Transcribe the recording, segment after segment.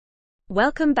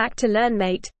Welcome back to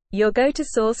LearnMate, your go-to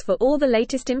source for all the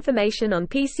latest information on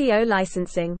PCO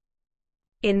licensing.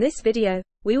 In this video,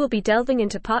 we will be delving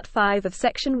into Part 5 of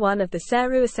Section 1 of the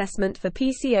SERU assessment for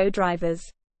PCO drivers.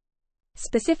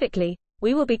 Specifically,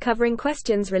 we will be covering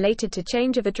questions related to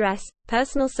change of address,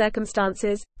 personal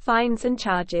circumstances, fines and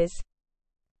charges.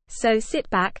 So sit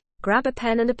back, grab a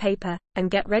pen and a paper,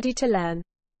 and get ready to learn.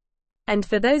 And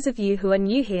for those of you who are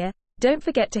new here, don't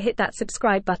forget to hit that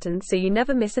subscribe button so you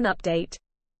never miss an update.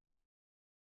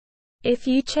 If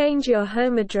you change your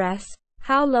home address,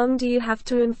 how long do you have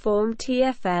to inform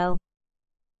TfL?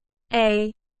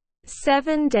 A.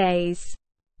 7 days.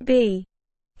 B.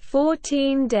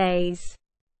 14 days.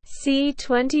 C.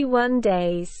 21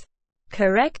 days.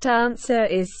 Correct answer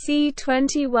is C.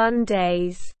 21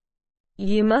 days.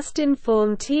 You must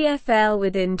inform TfL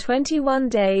within 21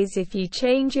 days if you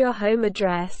change your home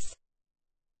address.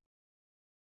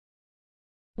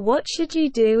 What should you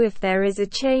do if there is a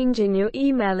change in your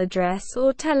email address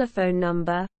or telephone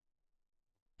number?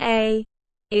 A.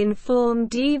 Inform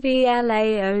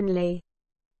DVLA only.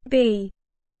 B.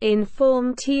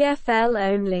 Inform TfL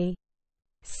only.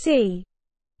 C.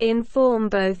 Inform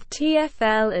both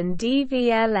TfL and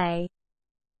DVLA.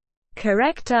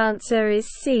 Correct answer is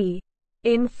C.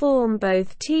 Inform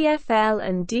both TfL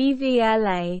and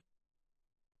DVLA.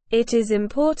 It is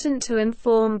important to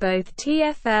inform both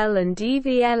TfL and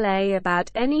DVLA about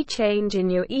any change in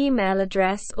your email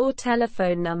address or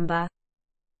telephone number.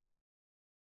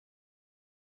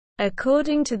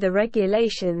 According to the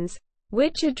regulations,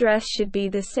 which address should be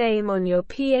the same on your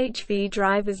PHV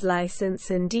driver's license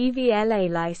and DVLA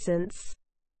license?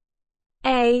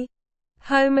 A.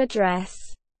 Home address.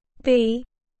 B.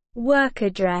 Work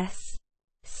address.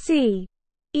 C.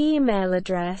 Email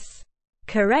address.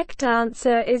 Correct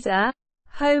answer is A.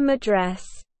 Home address.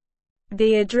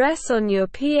 The address on your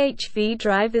PHV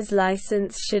driver's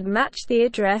license should match the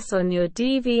address on your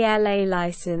DVLA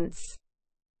license.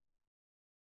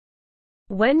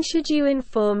 When should you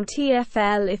inform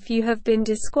TfL if you have been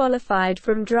disqualified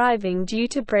from driving due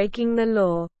to breaking the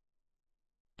law?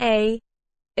 A.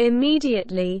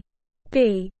 Immediately.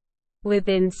 B.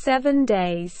 Within 7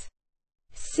 days.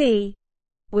 C.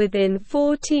 Within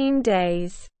 14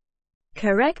 days.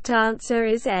 Correct answer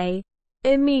is A.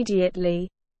 Immediately.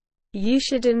 You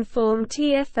should inform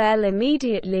TfL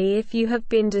immediately if you have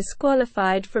been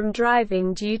disqualified from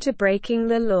driving due to breaking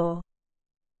the law.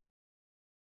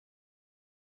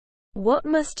 What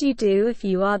must you do if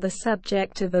you are the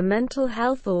subject of a mental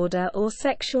health order or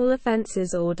sexual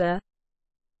offences order?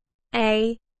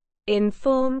 A.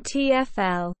 Inform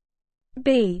TfL.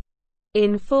 B.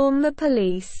 Inform the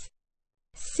police.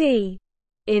 C.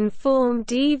 Inform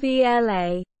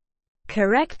DVLA.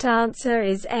 Correct answer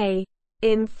is A.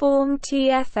 Inform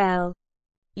TfL.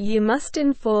 You must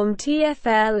inform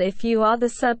TfL if you are the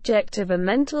subject of a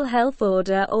mental health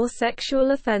order or sexual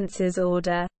offences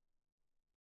order.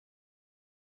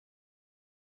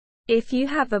 If you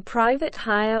have a private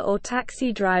hire or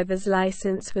taxi driver's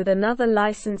license with another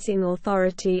licensing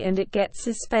authority and it gets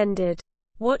suspended,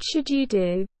 what should you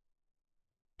do?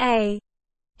 A.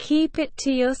 Keep it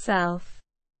to yourself.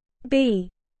 B.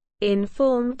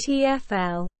 Inform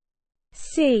TfL.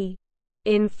 C.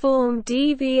 Inform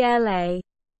DVLA.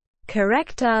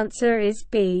 Correct answer is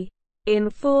B.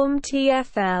 Inform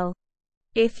TfL.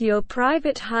 If your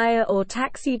private hire or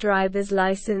taxi driver's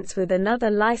license with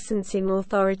another licensing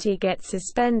authority gets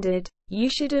suspended, you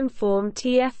should inform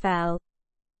TfL.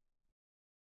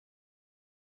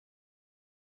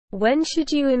 When should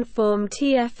you inform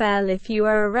TfL if you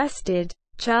are arrested,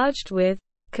 charged with,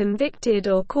 convicted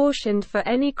or cautioned for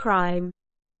any crime?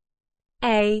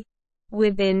 A.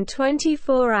 Within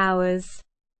 24 hours.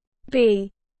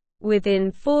 B.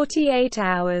 Within 48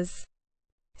 hours.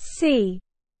 C.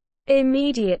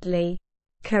 Immediately.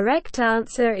 Correct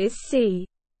answer is C.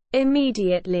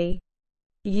 Immediately.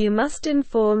 You must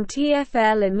inform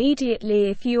TfL immediately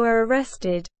if you are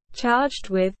arrested, charged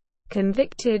with,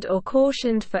 convicted or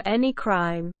cautioned for any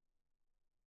crime.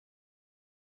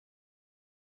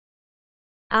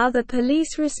 Are the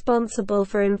police responsible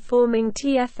for informing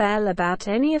TfL about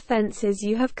any offences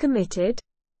you have committed?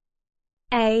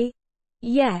 A.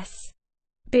 Yes.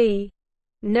 B.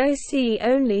 No. C.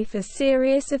 Only for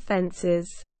serious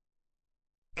offences.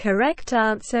 Correct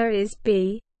answer is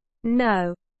B.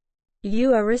 No.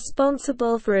 You are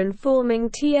responsible for informing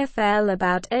TfL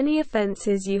about any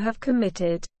offences you have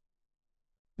committed.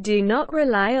 Do not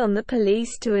rely on the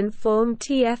police to inform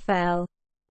TfL.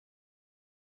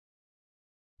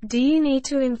 Do you need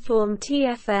to inform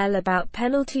TfL about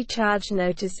penalty charge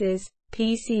notices,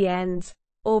 PCNs,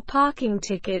 or parking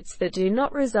tickets that do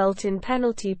not result in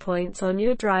penalty points on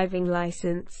your driving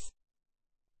license?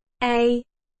 A.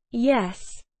 Yes.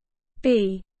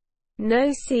 B.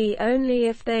 No. C. Only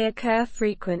if they occur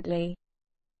frequently.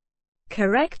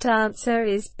 Correct answer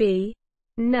is B.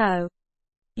 No.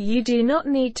 You do not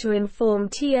need to inform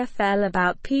TfL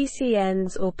about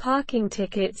PCNs or parking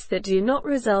tickets that do not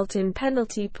result in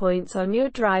penalty points on your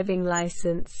driving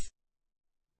license.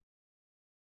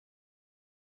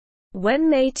 When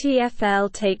may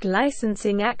TfL take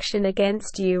licensing action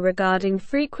against you regarding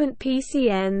frequent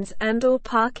PCNs and/or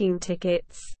parking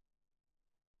tickets?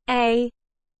 A.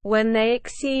 When they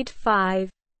exceed 5.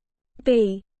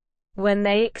 B. When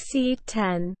they exceed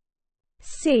 10.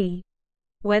 C.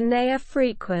 When they are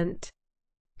frequent.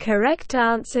 Correct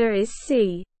answer is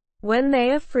C. When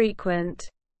they are frequent.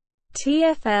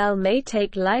 TfL may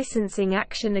take licensing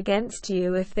action against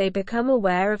you if they become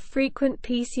aware of frequent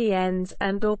PCNs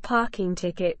and/or parking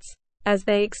tickets, as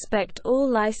they expect all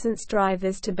licensed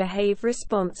drivers to behave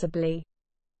responsibly.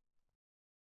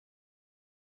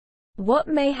 What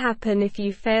may happen if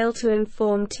you fail to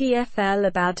inform TfL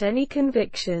about any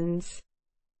convictions?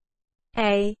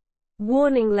 A.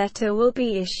 Warning letter will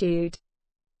be issued.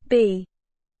 B.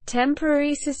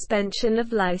 Temporary suspension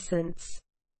of license.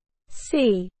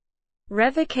 C.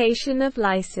 Revocation of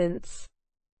license.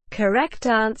 Correct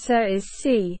answer is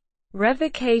C.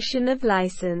 Revocation of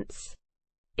license.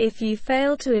 If you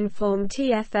fail to inform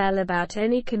TfL about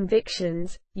any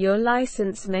convictions, your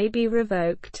license may be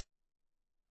revoked.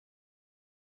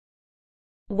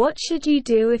 What should you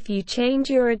do if you change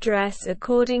your address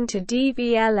according to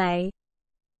DVLA?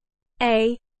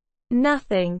 A.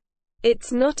 Nothing.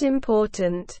 It's not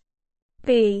important.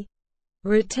 B.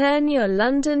 Return your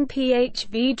London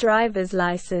PHV driver's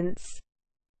license.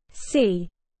 C.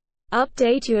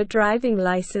 Update your driving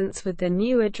license with the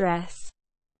new address.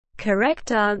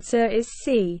 Correct answer is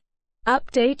C.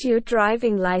 Update your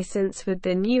driving license with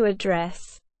the new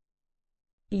address.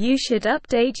 You should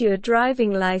update your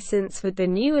driving license with the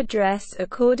new address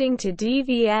according to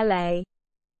DVLA.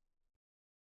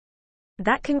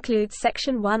 That concludes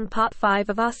Section 1 Part 5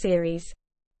 of our series.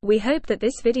 We hope that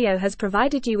this video has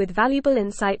provided you with valuable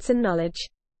insights and knowledge.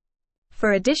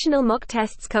 For additional mock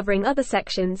tests covering other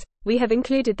sections, we have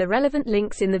included the relevant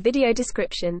links in the video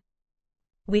description.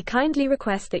 We kindly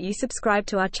request that you subscribe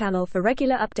to our channel for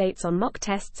regular updates on mock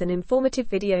tests and informative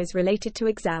videos related to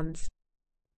exams.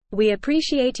 We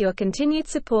appreciate your continued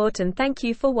support and thank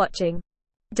you for watching.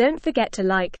 Don't forget to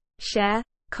like, share,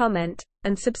 comment,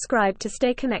 and subscribe to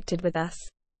stay connected with us.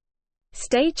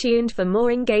 Stay tuned for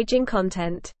more engaging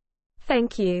content.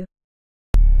 Thank you.